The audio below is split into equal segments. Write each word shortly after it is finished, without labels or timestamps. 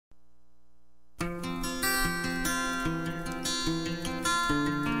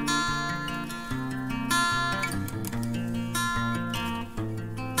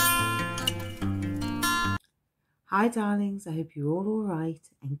Hi darlings, I hope you're all right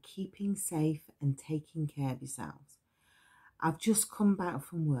and keeping safe and taking care of yourselves. I've just come back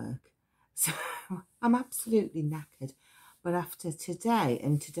from work, so I'm absolutely knackered. But after today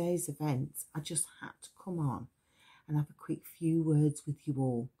and today's events, I just had to come on and have a quick few words with you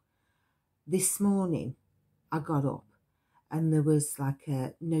all. This morning, I got up and there was like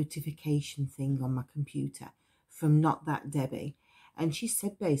a notification thing on my computer from Not That Debbie. And she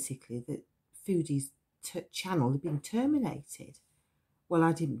said basically that Foodie's channel had been terminated. Well,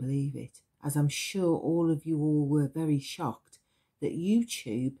 I didn't believe it, as I'm sure all of you all were very shocked that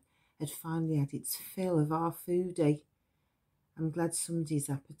YouTube had finally had its fill of our Foodie. I'm glad somebody's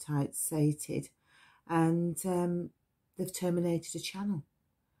appetite's sated, and they've terminated a channel.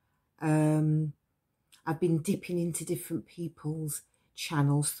 I've been dipping into different people's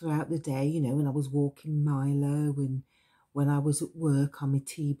channels throughout the day, you know, when I was walking Milo and when I was at work on my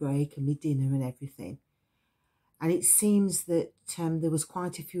tea break and my dinner and everything. And it seems that there was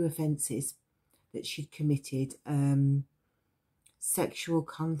quite a few offences that she'd committed. Sexual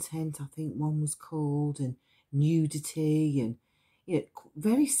content, I think one was called, and nudity, and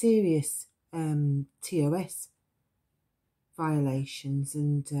very serious TOS violations,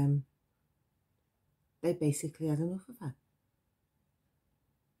 and they basically had enough of her.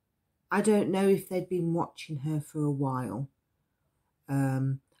 I don't know if they'd been watching her for a while.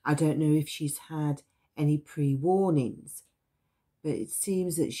 I don't know if she's had any pre-warnings, but it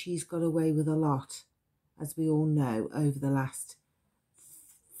seems that she's got away with a lot, as we all know, over the last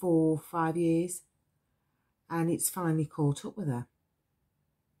 4 or 5 years, and it's finally caught up with her.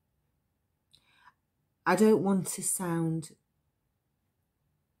 I don't want to sound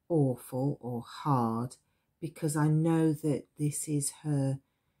awful or hard, because I know that this is her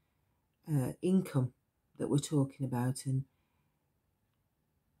income that we're talking about, and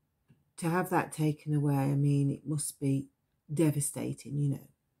to have that taken away, I mean, it must be devastating, you know.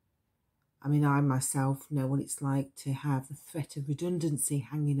 I mean, I myself know what it's like to have the threat of redundancy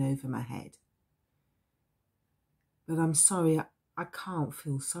hanging over my head. But I'm sorry, I can't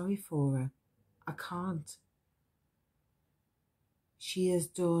feel sorry for her. I can't. She has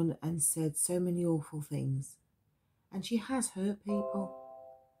done and said so many awful things, and she has hurt people.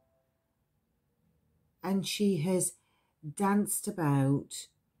 And she has danced about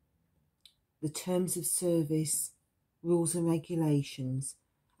the terms of service, rules and regulations,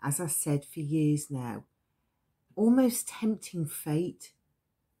 as I said, for years now, almost tempting fate.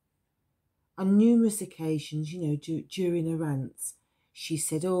 On numerous occasions, you know, during her rants, she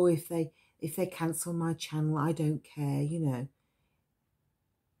said, oh, if they cancel my channel, I don't care, you know.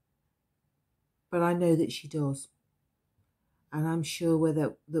 But I know that she does. And I'm sure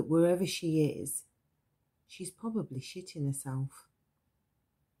that wherever she is, she's probably shitting herself.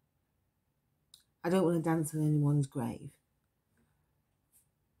 I don't want to dance on anyone's grave.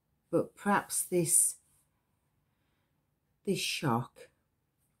 But perhaps this shock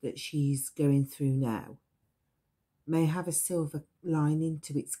that she's going through now may have a silver lining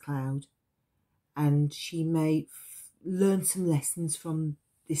to its cloud, and she may learn some lessons from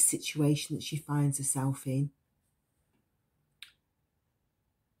this situation that she finds herself in.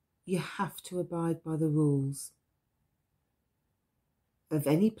 You have to abide by the rules of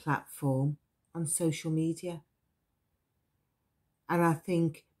any platform on social media. And I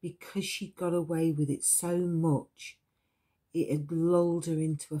think because she got away with it so much, it had lulled her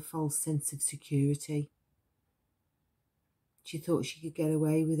into a false sense of security. She thought she could get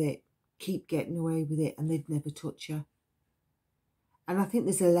away with it, keep getting away with it, and they'd never touch her. And I think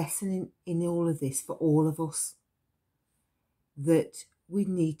there's a lesson in all of this for all of us, that we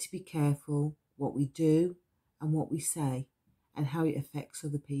need to be careful what we do and what we say and how it affects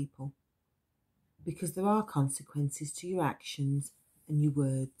other people, because there are consequences to your actions and your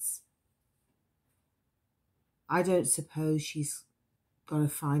words. I don't suppose she's got a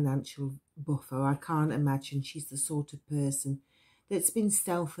financial buffer. I can't imagine she's the sort of person that's been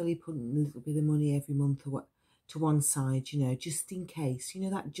stealthily putting a little bit of money every month or what to one side, you know, just in case. You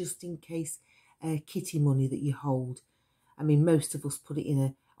know, that just in case kitty money that you hold. I mean, most of us put it in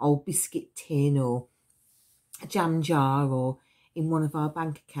an old biscuit tin or a jam jar or in one of our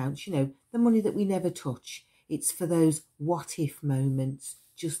bank accounts, you know, the money that we never touch. It's for those what if moments,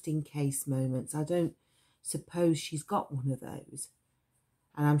 just in case moments. I don't suppose she's got one of those.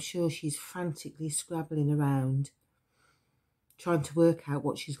 And I'm sure she's frantically scrabbling around trying to work out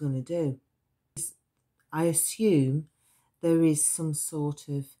what she's going to do. I assume there is some sort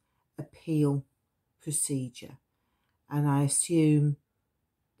of appeal procedure, and I assume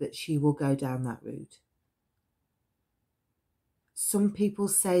that she will go down that route. Some people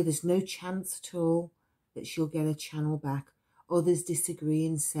say there's no chance at all that she'll get her channel back. Others disagree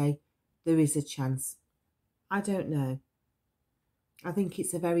and say there is a chance. I don't know. I think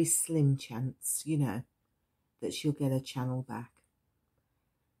it's a very slim chance, you know, that she'll get her channel back.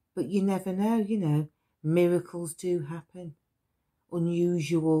 But you never know, you know. Miracles do happen.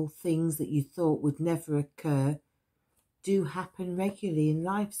 Unusual things that you thought would never occur do happen regularly in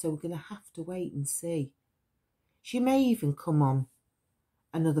life, so we're going to have to wait and see. She may even come on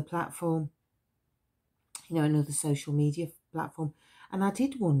another platform, you know, another social media platform. And I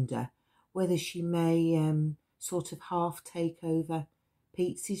did wonder whether she may sort of half take over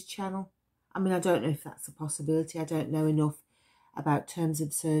Pete's channel. I mean, I don't know if that's a possibility. I don't know enough about terms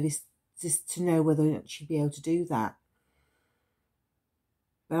of service just to know whether or not she'd be able to do that.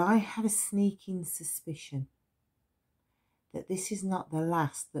 But I have a sneaking suspicion that this is not the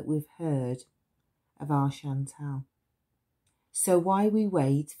last that we've heard of our Chantal. So why we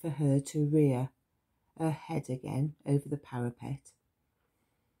wait for her to rear her head again over the parapet?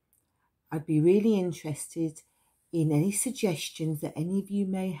 I'd be really interested in any suggestions that any of you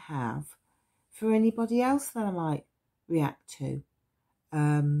may have for anybody else that I might react to.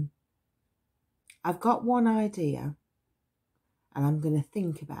 I've got one idea and I'm going to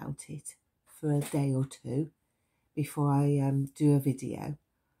think about it for a day or two before I do a video.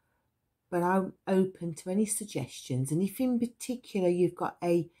 But I'm open to any suggestions, and if in particular you've got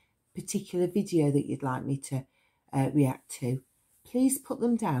a particular video that you'd like me to react to, please put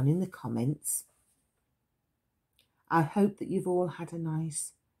them down in the comments. I hope that you've all had a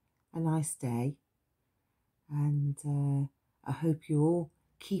nice day, and I hope you're all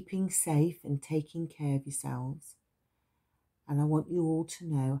keeping safe and taking care of yourselves. And I want you all to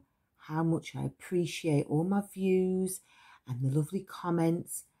know how much I appreciate all my views and the lovely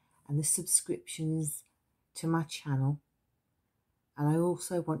comments and the subscriptions to my channel. And I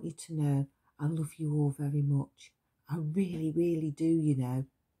also want you to know I love you all very much. I really, really do, you know.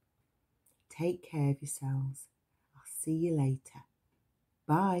 Take care of yourselves. I'll see you later.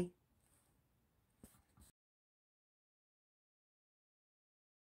 Bye.